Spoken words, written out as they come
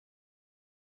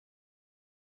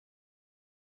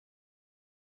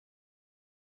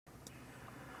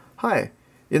Hi,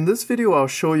 in this video I'll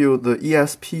show you the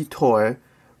ESPToy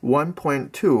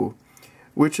 1.2,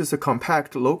 which is a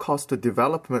compact low-cost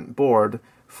development board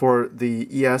for the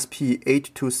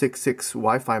ESP8266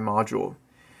 Wi-Fi module.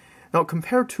 Now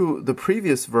compared to the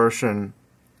previous version,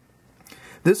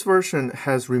 this version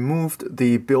has removed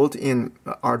the built-in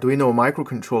Arduino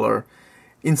microcontroller.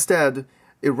 Instead,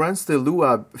 it runs the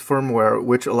Lua firmware,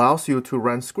 which allows you to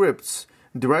run scripts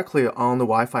directly on the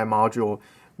Wi-Fi module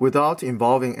without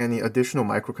involving any additional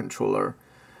microcontroller.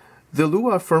 The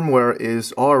Lua firmware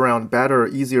is all around better,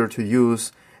 easier to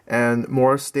use, and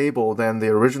more stable than the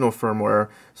original firmware,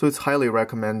 so it's highly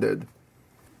recommended.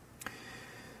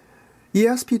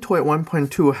 ESPToy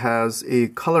 1.2 has a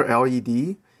color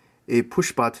LED, a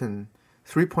push button,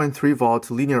 3.3 volt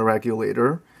linear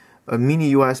regulator, a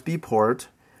mini USB port,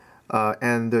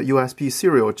 and a USB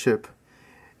serial chip.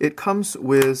 It comes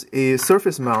with a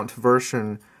surface mount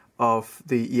version of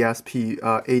the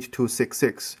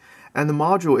ESP8266, and the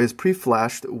module is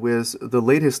pre-flashed with the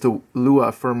latest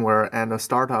Lua firmware and a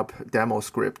startup demo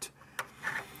script.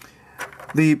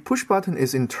 The push button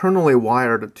is internally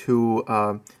wired to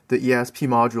the ESP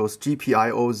module's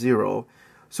GPIO 0,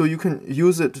 so you can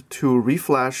use it to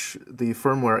reflash the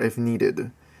firmware if needed.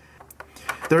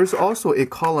 There's also a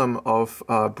column of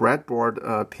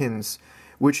breadboard pins,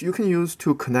 which you can use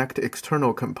to connect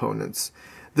external components.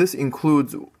 This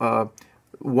includes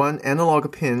one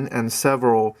analog pin and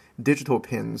several digital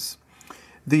pins.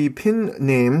 The pin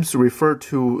names refer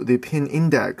to the pin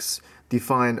index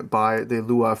defined by the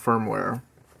Lua firmware.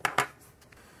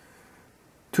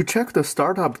 To check the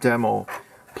startup demo,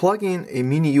 plug in a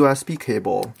mini USB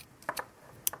cable.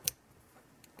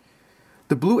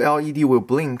 The blue LED will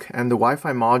blink and the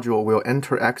Wi-Fi module will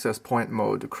enter access point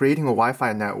mode, creating a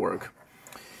Wi-Fi network.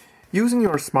 Using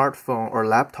your smartphone or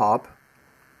laptop,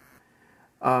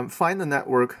 find the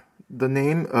network. The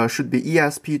name should be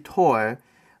ESPToy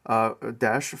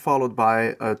dash followed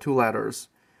by 2 letters,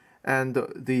 and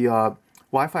the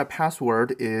Wi-Fi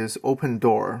password is open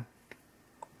door.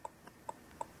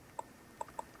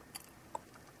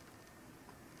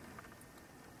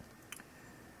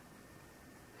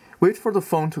 Wait for the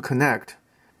phone to connect.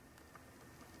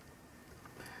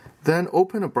 Then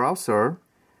open a browser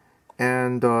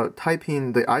and type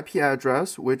in the IP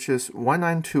address, which is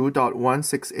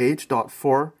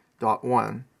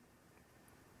 192.168.4.1.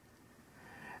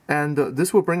 And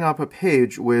this will bring up a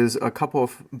page with a couple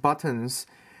of buttons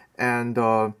and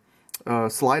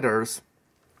sliders.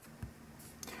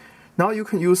 Now you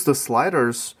can use the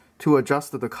sliders to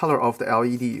adjust the color of the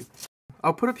LED.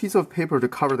 I'll put a piece of paper to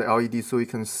cover the LED so you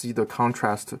can see the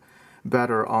contrast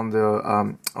better on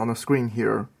the screen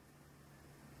here.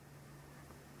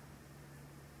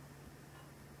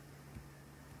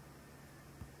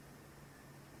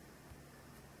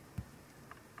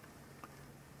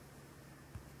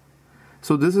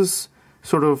 So this is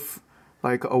sort of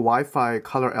like a Wi-Fi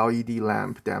color LED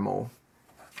lamp demo.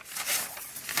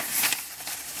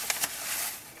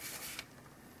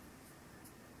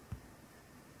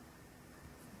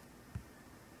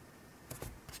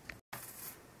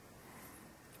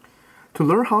 To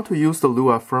learn how to use the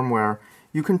Lua firmware,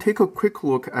 you can take a quick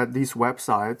look at these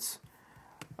websites.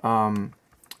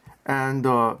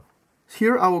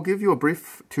 Here I will give you a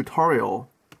brief tutorial.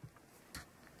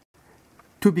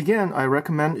 To begin, I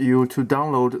recommend you to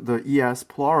download the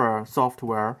ESPToy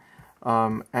software,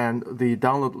 and the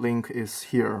download link is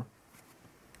here.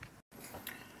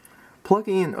 Plug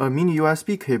in a mini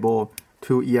USB cable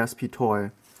to ESPToy.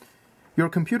 Your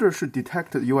computer should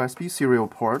detect the USB serial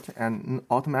port and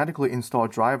automatically install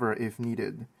driver if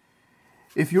needed.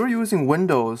 If you're using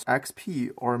Windows,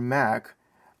 XP, or Mac,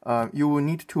 you will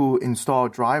need to install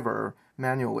driver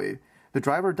manually. The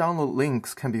driver download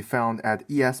links can be found at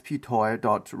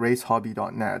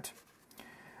esptoy.racehobby.net.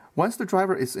 Once the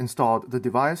driver is installed, the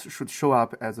device should show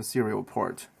up as a serial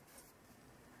port.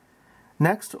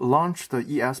 Next, launch the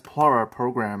ESPToy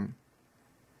program.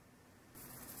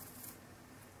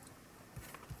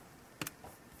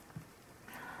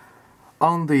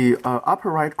 On the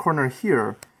upper right corner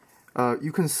here,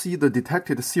 you can see the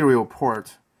detected serial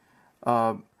port.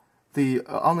 On the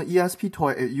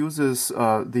ESPToy, it uses the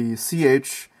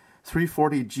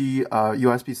CH340G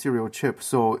USB serial chip,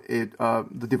 so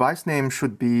the device name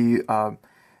should be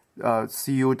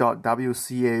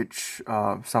cu.wch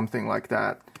something like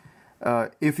that.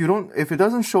 If it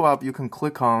doesn't show up, you can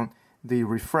click on the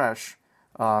refresh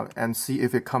and see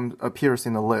if it appears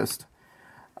in the list.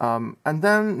 And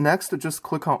then next, just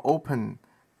click on Open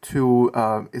to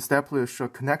establish a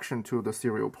connection to the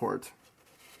serial port.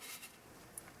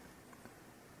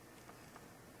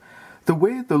 The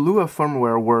way the Lua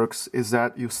firmware works is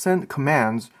that you send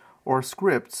commands or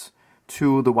scripts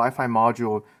to the Wi-Fi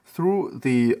module through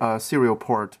the serial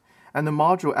port, and the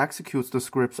module executes the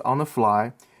scripts on the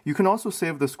fly. You can also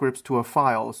save the scripts to a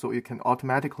file so it can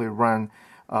automatically run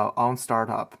on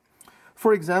startup.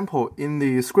 For example, in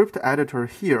the script editor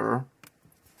here,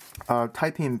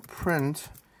 type in print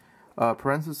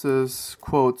parentheses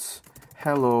quotes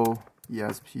hello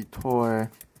ESPToy,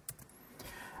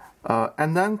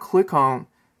 and then click on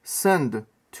send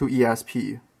to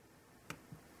ESP.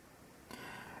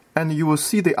 And you will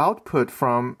see the output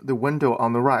from the window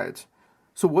on the right.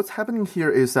 So what's happening here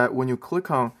is that when you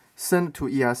click on send to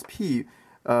ESP,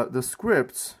 the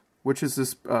scripts, which is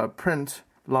this print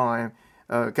line,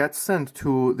 gets sent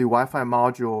to the Wi-Fi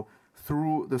module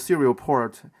through the serial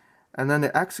port, and then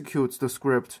it executes the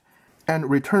script and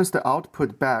returns the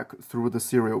output back through the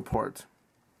serial port.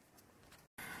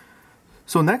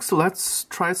 So next, let's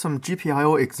try some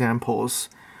GPIO examples.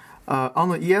 On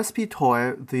the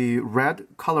ESPToy, the red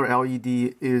color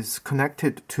LED is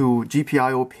connected to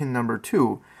GPIO pin number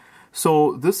 2.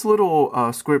 So this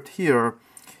little script here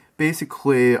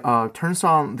basically turns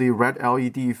on the red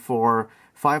LED for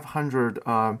 500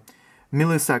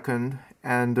 millisecond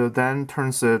and then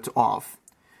turns it off.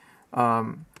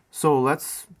 So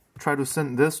let's try to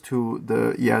send this to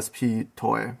the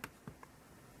ESPToy.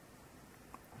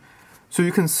 So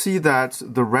you can see that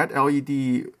the red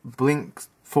LED blinks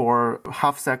for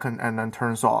half second and then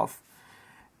turns off.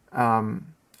 And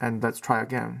let's try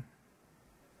again.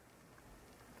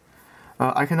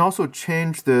 I can also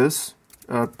change this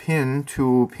pin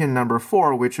to pin number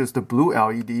 4, which is the blue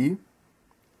LED,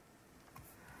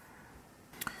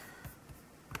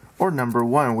 or number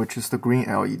 1, which is the green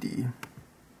LED.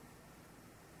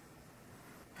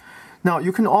 Now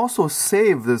you can also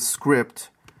save this script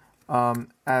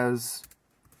as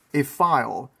a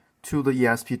file to the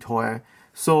ESPToy.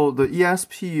 So the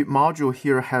ESP module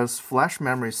here has flash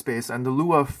memory space, and the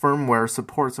Lua firmware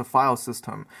supports a file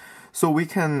system. So we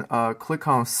can click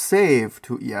on Save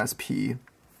to ESP.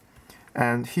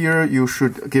 And here you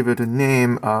should give it a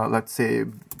name, let's say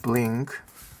Blink.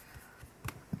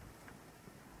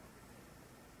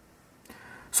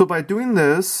 So by doing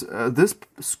this, this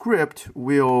script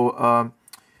will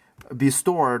be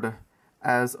stored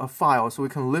as a file. So we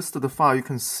can list the file. You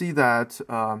can see that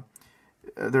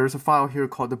there's a file here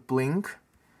called the Blink.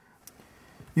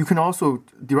 You can also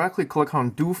directly click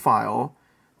on Do File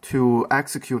to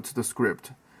execute the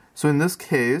script. So in this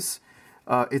case,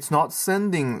 it's not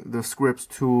sending the scripts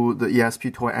to the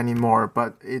ESPToy anymore,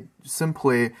 but it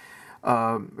simply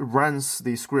runs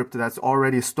the script that's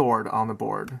already stored on the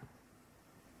board.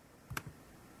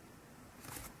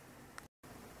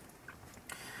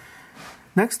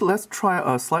 Next, let's try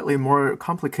a slightly more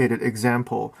complicated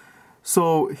example.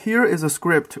 So here is a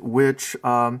script which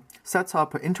sets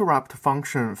up an interrupt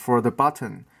function for the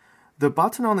button. The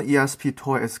button on the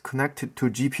ESPToy is connected to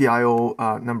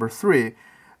GPIO number 3,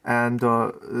 and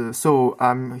so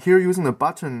I'm here using the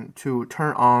button to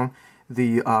turn on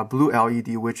the blue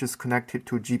LED, which is connected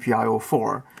to GPIO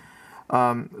 4.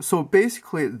 So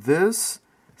basically this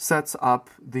sets up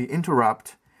the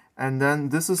interrupt, and then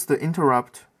this is the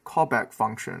interrupt callback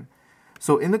function.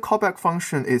 So in the callback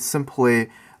function, it simply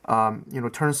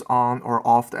turns on or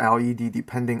off the LED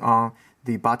depending on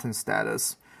the button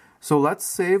status. So let's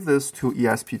save this to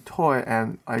ESPToy,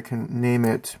 and I can name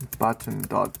it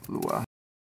button.lua.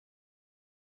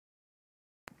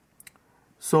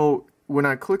 So when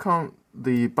I click on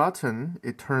the button,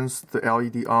 it turns the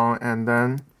LED on, and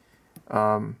then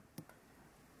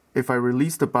if I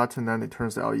release the button, then it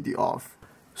turns the LED off.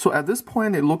 So at this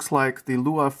point, it looks like the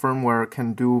Lua firmware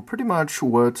can do pretty much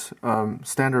what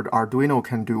standard Arduino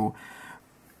can do.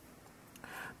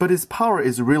 But its power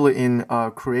is really in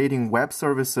creating web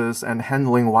services and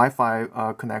handling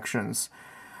Wi-Fi connections.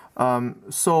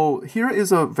 So here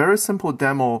is a very simple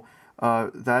demo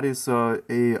that is a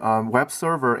web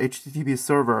server, HTTP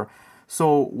server.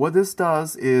 So what this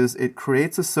does is it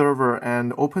creates a server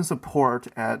and opens a port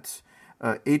at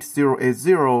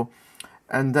 8080.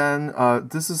 And then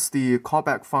this is the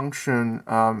callback function.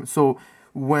 So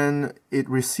when it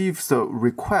receives a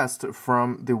request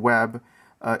from the web,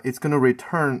 it's going to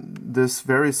return this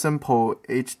very simple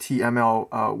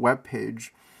HTML web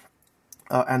page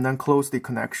and then close the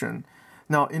connection.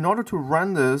 Now, in order to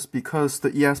run this, because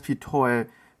the ESPToy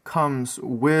comes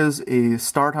with a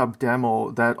startup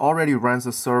demo that already runs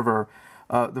a server,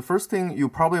 the first thing you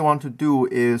probably want to do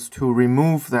is to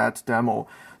remove that demo.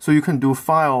 So you can do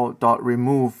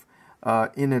file.remove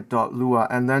init.lua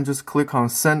and then just click on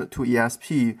send to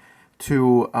ESP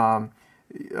to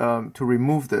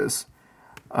remove this.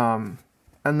 And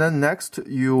then next,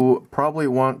 you probably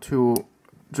want to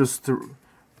just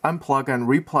unplug and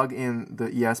replug in the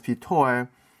ESPToy.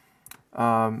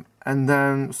 And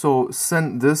then, so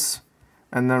send this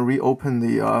and then reopen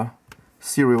the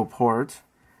serial port.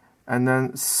 And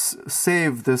then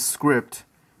save this script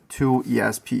to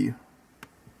ESP.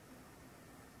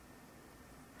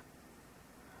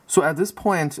 So at this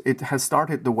point, it has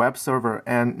started the web server.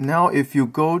 And now if you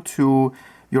go to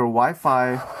your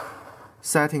Wi-Fi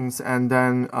settings, and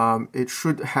then it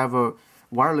should have a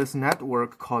wireless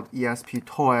network called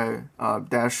ESPToy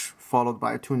dash followed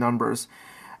by 2 numbers.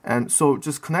 And so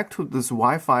just connect to this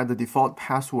Wi-Fi. The default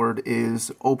password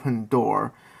is open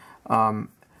door. And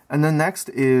then next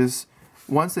is,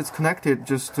 once it's connected,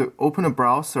 just to open a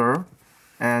browser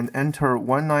and enter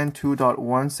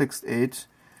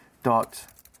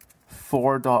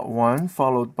 192.168.4.1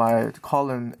 followed by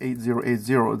colon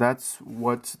 8080. That's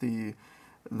what the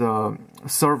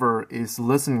server is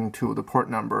listening to, the port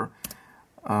number.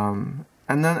 And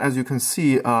then as you can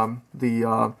see,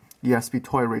 the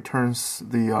ESPToy returns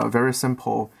the very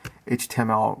simple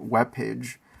HTML web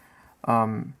page.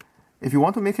 If you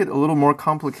want to make it a little more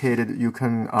complicated, you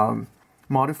can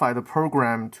modify the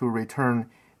program to return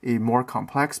a more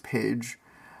complex page.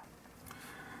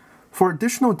 For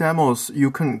additional demos,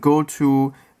 you can go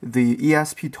to the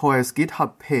ESPToy's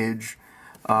GitHub page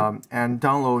and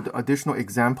download additional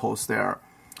examples there.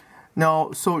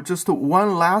 Now, so just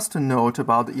one last note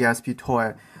about the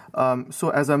ESPToy.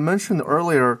 So as I mentioned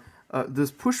earlier,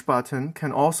 this push button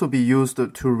can also be used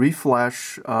to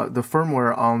refresh the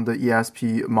firmware on the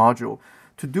ESP module.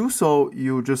 To do so,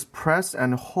 you just press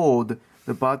and hold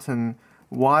the button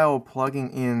while plugging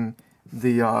in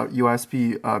the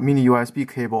mini USB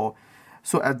cable.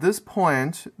 So at this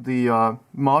point, the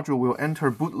module will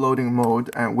enter bootloading mode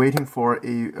and waiting for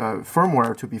a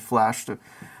firmware to be flashed.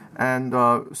 And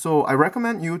so I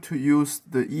recommend you to use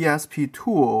the ESP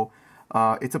tool.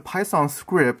 It's a Python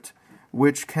script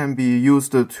which can be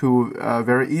used to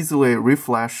very easily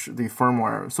refresh the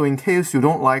firmware. So in case you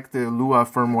don't like the Lua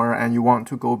firmware and you want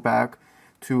to go back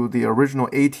to the original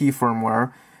AT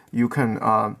firmware, you can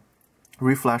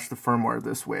refresh the firmware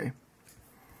this way.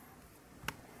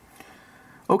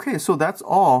 Okay, so that's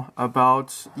all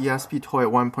about ESPToy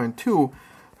 1.2.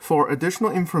 For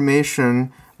additional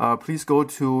information, please go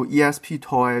to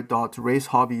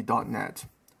esptoy.racehobby.net.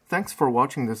 Thanks for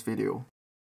watching this video.